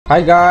Hi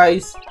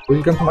guys,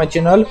 welcome to my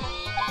channel.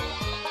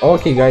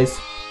 Okay guys,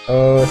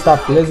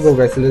 start. Let's go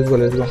guys, let's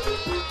go.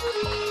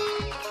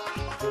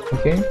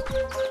 Okay.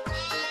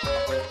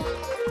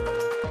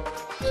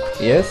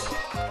 Yes.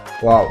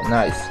 Wow,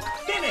 nice.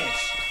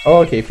 Finish.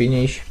 Okay,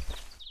 finish.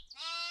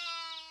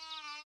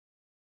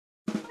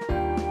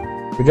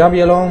 Good job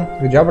yellow,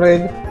 good job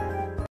red.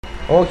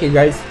 Okay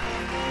guys.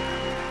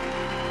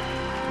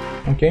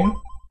 Okay.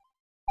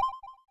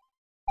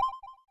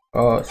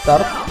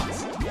 Start.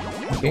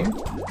 Okay.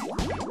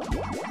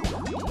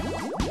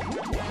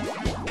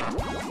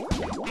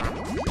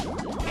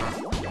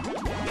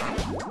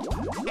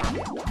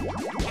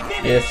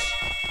 Yes.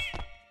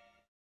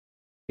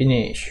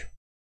 Finish.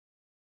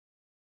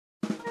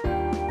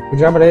 Good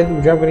job red,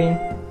 good job green.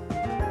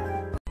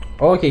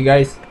 Okay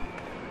guys.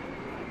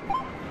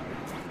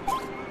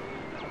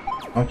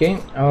 Okay,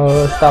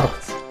 start.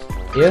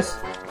 Yes.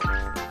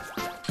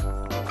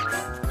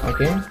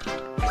 Okay.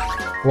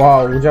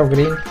 Wow, good job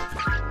green.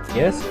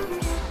 Yes.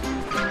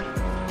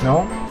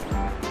 No.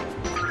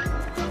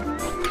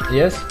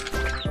 Yes.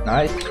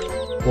 Nice.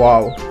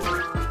 Wow.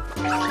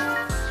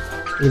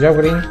 Good job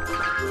green.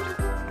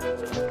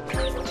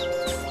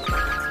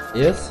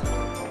 Yes.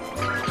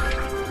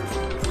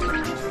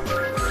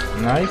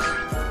 Nice.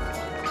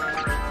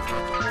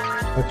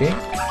 Okay.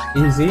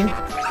 Easy.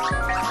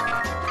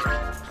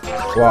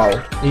 Wow.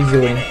 Easy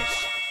win.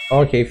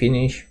 Okay,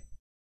 finish.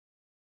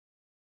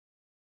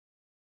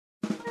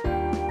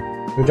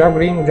 Good job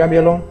green, good job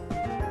yellow.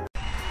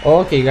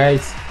 Okay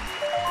guys.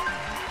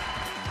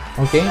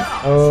 Okay,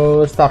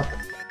 start.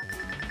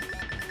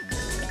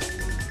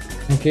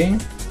 Okay.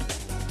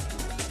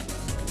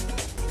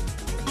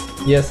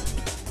 Yes.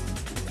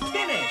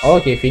 Finish.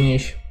 Okay,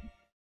 finish.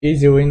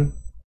 Easy win.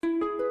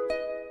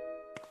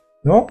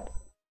 No?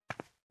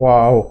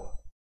 Wow.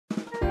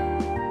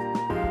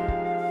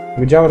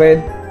 Good job red.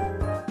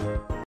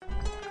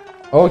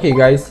 Okay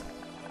guys.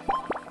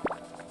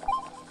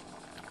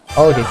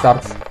 Okay,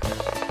 start.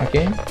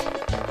 Okay.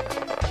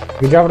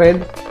 Good job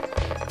red.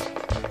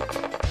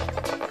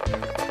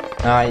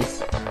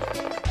 Nice.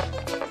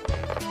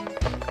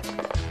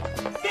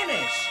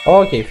 Finish.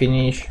 Okay,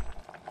 finish.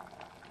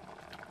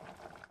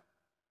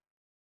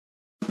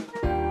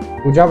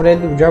 Good job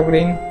red, good job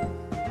green.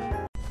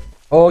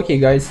 Okay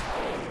guys.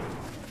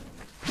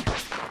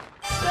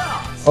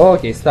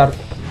 Okay, start.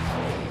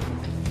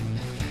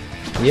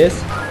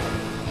 Yes.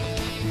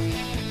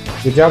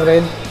 Good job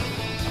red.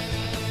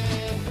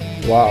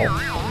 Wow.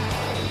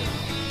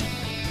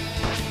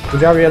 Good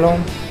job yellow.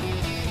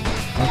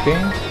 Okay.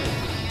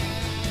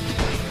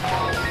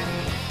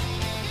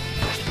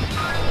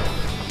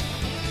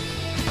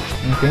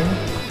 Okay.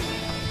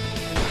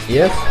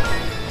 Yes.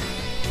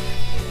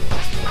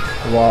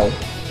 Wow.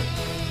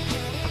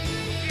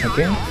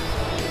 Okay.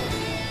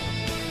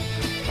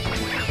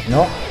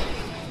 No.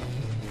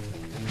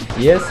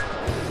 Yes.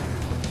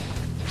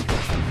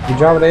 Good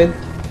job red.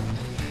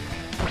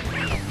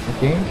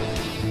 Okay.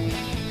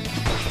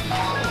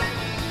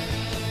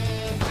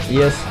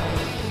 Yes.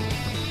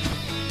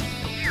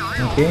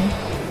 Okay.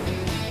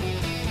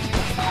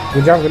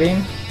 Good job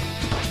green.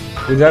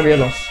 Good job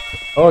yellow.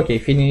 Okay,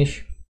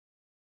 finish.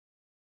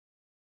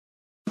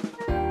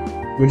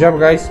 Good job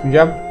guys, good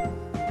job.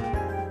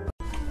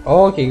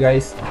 Okay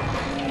guys.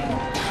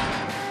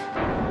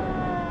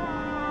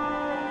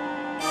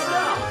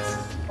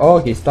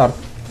 Okay, start.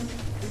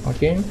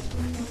 Okay.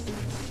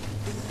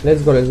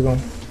 Let's go.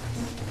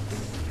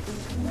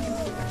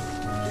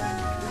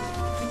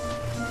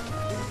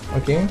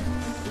 Okay.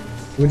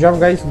 Good job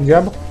guys, good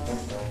job.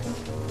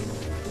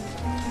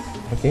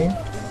 Okay.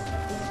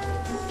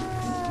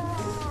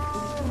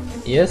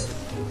 Yes.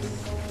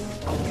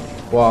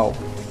 Wow.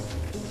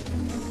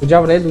 Good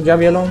job red, good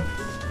job yellow.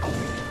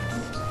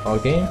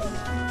 Okay.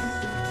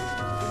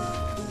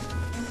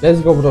 Let's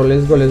go bro,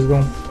 let's go.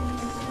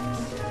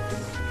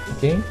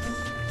 Okay.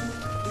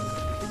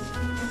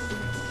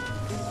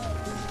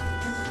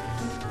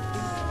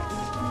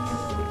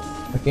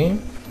 Okay.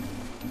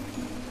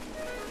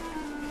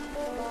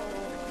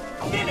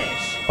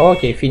 Finish.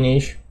 Okay,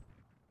 finish.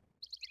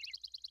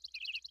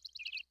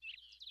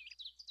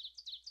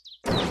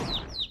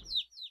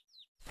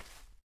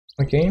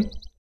 Okay.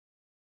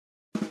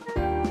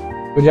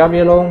 Good job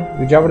yellow,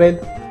 good job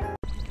red.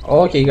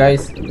 Okay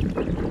guys.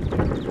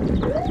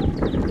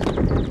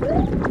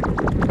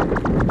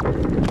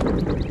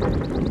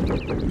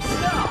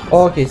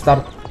 Okay,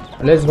 start.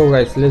 Let's go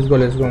guys, let's go.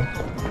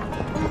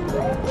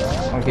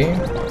 Okay.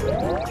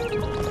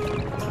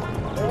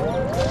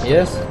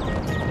 Yes.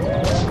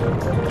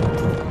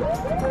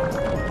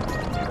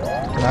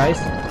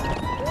 Nice.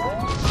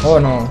 Oh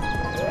no.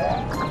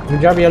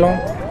 Good job yellow.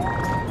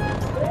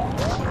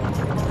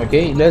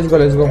 Okay, let's go.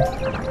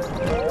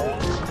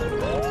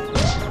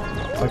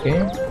 Okay.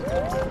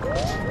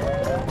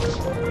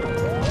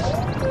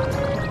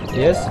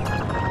 Yes.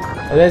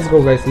 Let's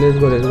go guys, let's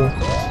go.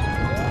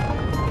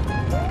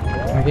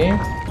 Okay.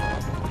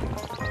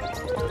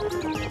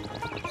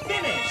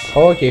 Finish.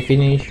 Okay,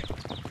 finish.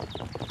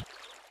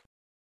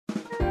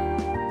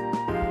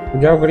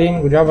 Good job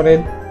green, good job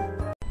red.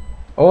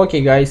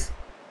 Okay, guys.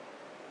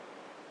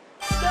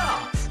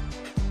 Start.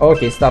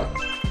 Okay, start.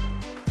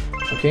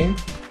 Okay.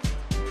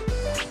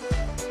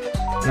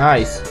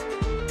 Nice.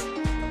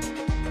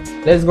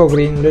 Let's go,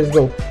 green. Let's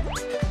go.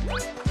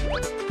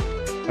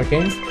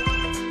 Okay.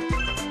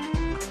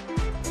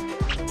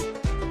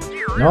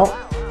 No.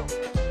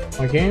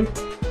 Okay.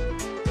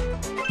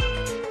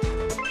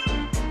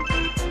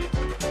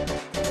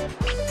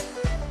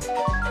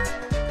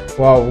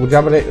 Wow, good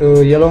job,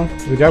 yellow.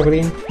 Good job,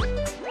 green.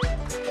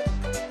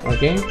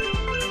 Okay.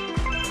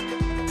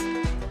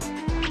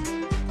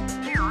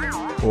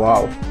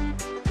 Wow.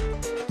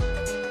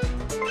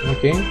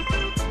 Okay.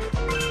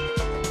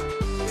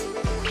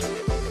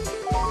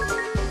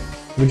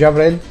 Good job,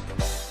 red.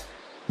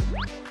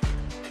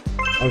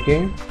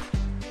 Okay.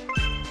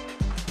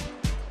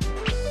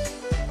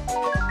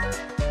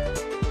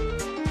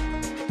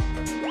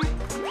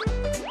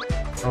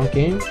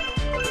 Okay.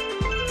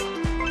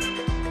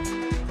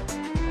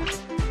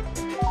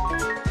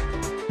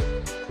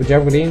 Good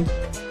job, green.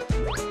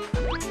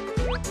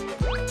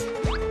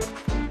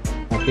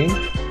 Okay.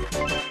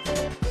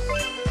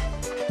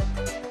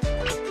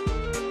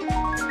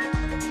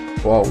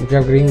 Wow, good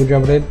job, green. Good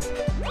job, red.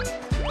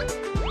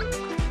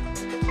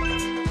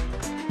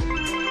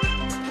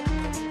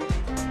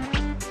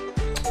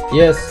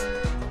 Yes.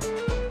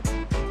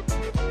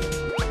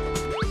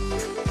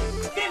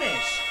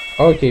 Finish.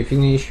 Okay,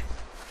 finish.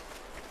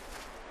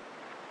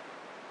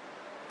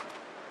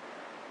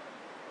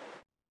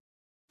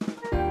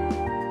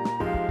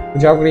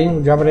 Good job,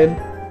 green. Good job, red.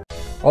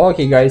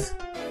 Okay, guys.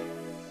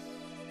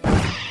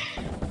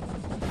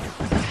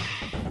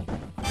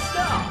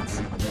 Start.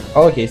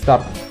 Okay,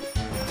 start.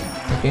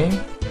 Okay.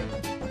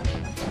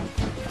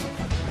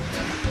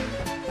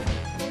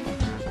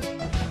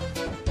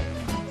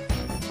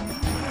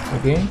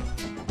 Okay.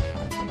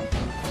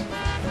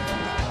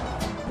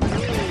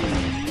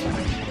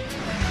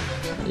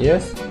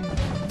 Yes.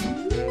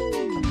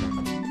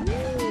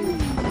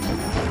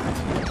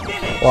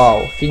 Finish.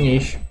 Wow,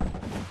 finish.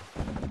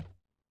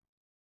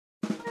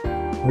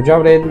 Good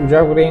job, red. Good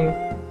job, green.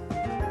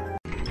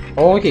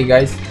 Okay,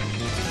 guys.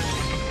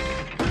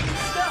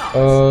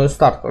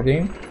 Start.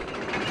 Okay.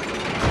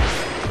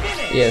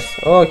 Finish. Yes.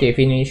 Okay,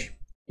 finish.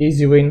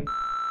 Easy win.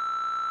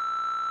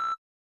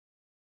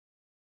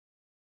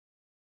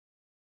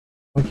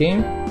 Okay.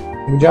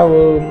 Good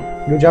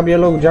job,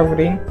 yellow. Good job,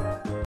 green.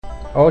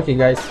 Okay,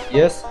 guys.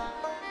 Yes.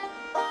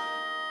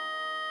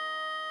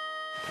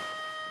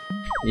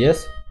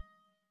 Yes.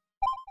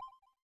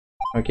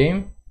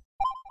 Okay.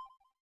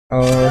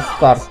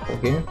 Start.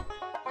 Okay.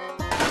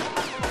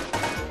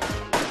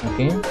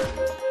 Okay.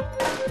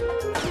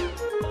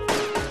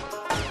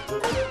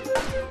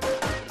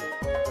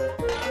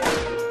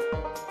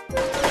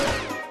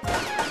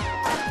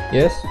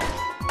 Yes.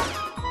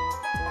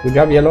 Good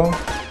job, yellow.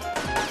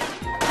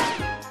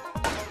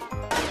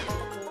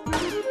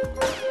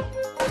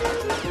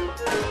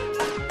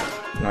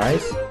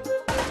 Nice.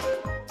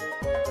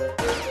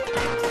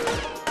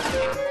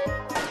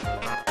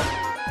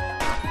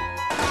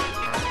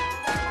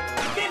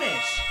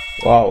 Finish.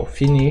 Wow,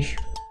 finish.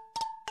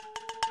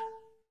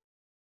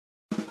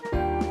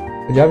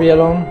 Good job,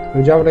 yellow.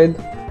 Good job, red.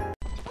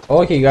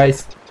 Okay,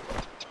 guys.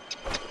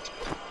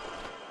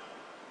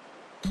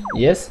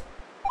 Yes.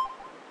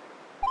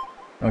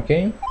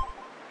 Okay.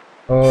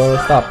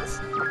 Start.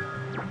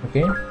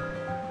 Okay.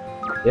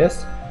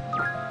 Yes.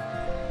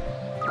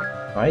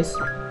 Nice.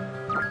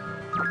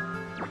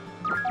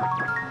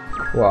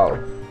 Wow.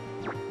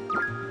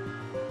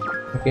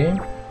 Okay.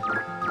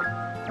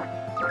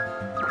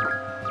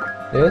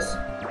 Yes.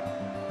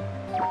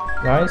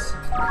 Nice.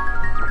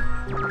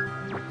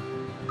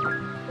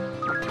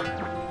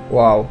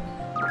 Wow.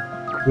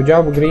 Good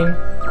job, green.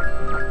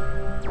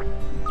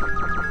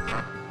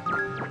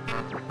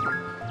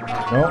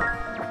 No.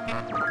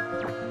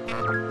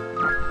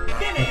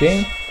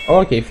 Okay.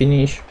 Okay,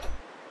 finish.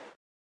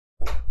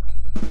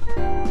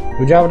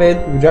 Good job,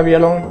 red. Good job,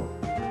 yellow.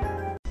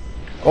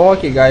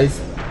 Okay,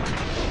 guys.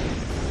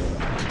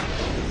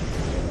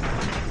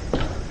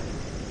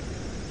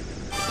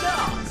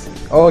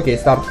 Okay,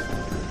 start.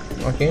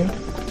 Okay.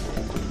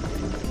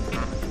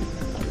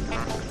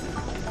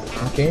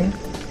 Okay.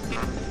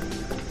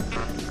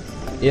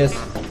 Yes.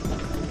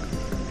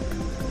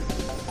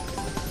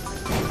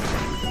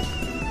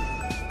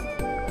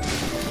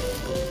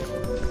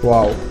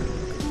 Wow.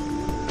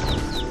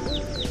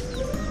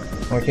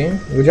 Okay.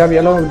 Good job,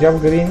 yellow. Good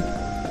job, green.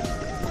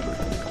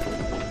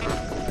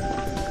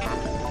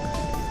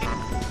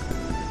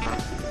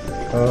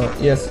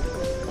 Yes.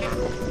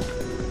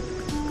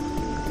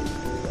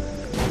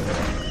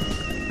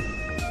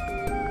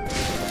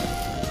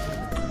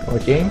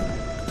 Okay.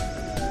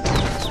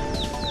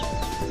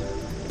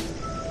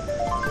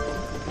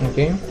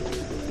 Okay.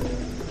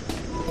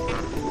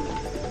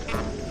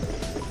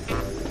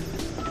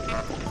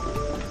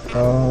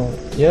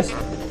 Yes.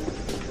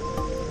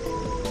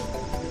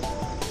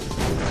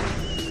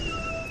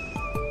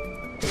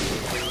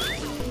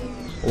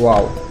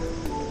 Wow.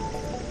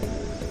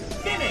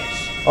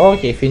 Finish.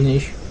 Okay,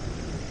 finish.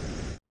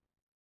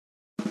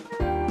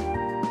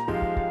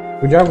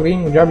 Good job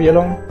green, good job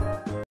yellow.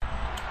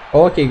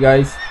 Okay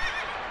guys.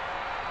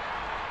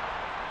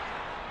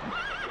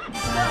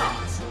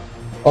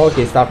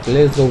 Okay, stop.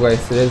 Let's go guys.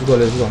 Let's go.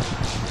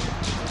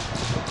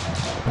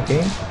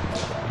 Okay.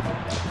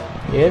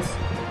 Yes.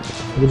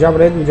 Good job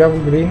red, good job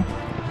green.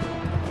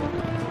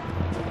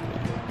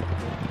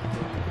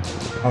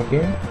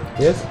 Okay.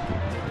 Yes.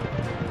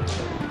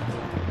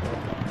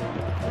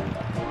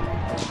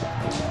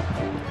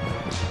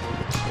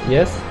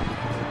 Yes.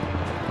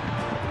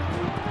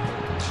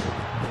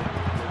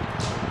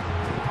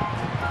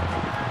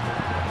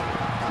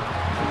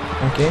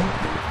 Okay.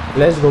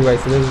 Let's go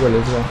guys. Let's go.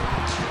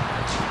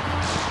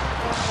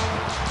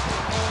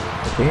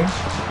 Okay.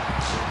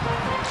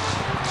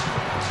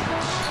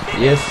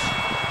 Yes.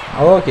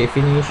 Okay,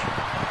 finish.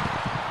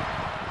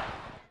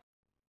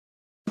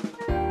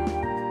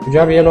 Good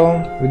job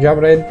yellow, good job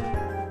red.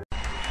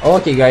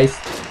 Okay guys.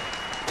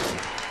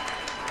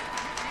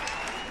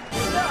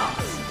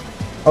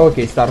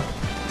 Okay, start.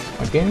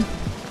 Okay.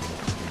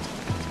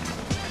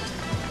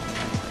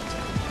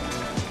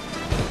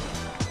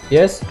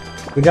 Yes.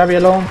 Good job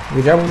yellow,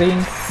 good job green.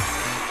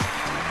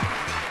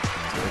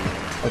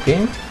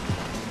 Okay.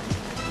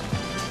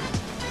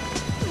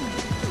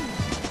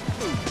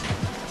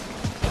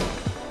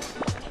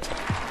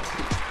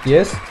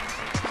 Yes.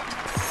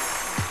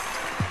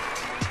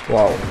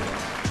 Wow.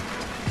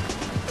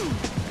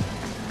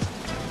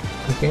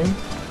 Okay.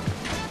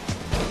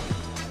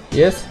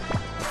 Yes.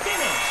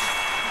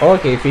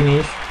 Okay,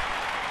 finish.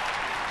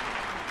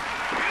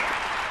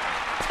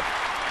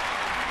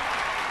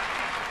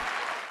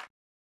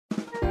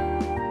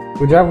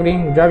 Good job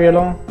green, good job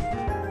yellow.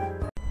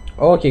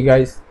 Okay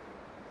guys.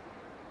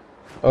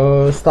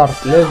 Start.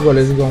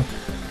 Let's go.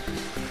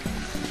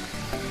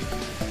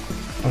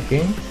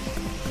 Okay.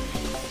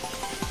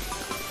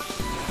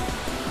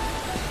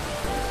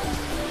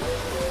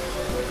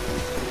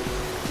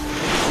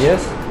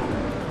 Yes.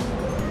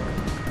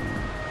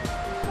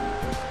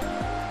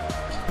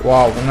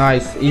 Wow,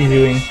 nice,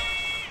 easy win.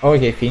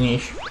 Okay,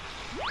 finish.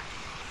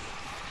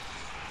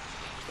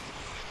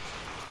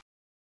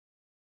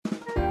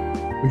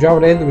 Good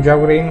job red, good job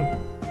green.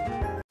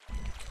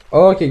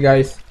 Okay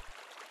guys.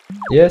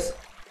 Yes.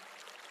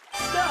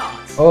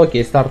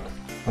 Okay, start.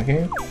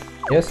 Okay.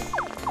 Yes.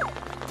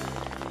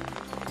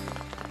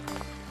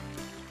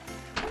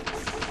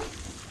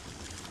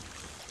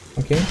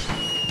 Okay.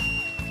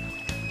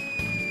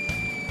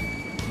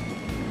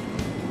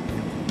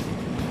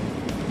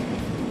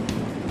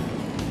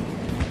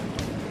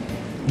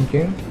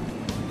 Okay.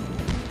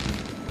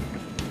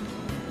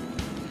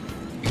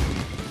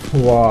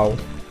 Wow.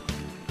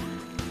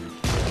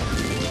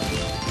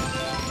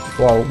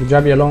 Wow, good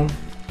job yellow.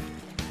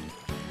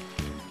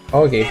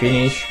 Okay,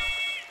 finish.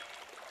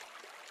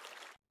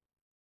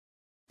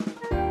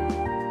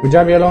 Good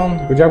job yellow,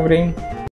 good job green.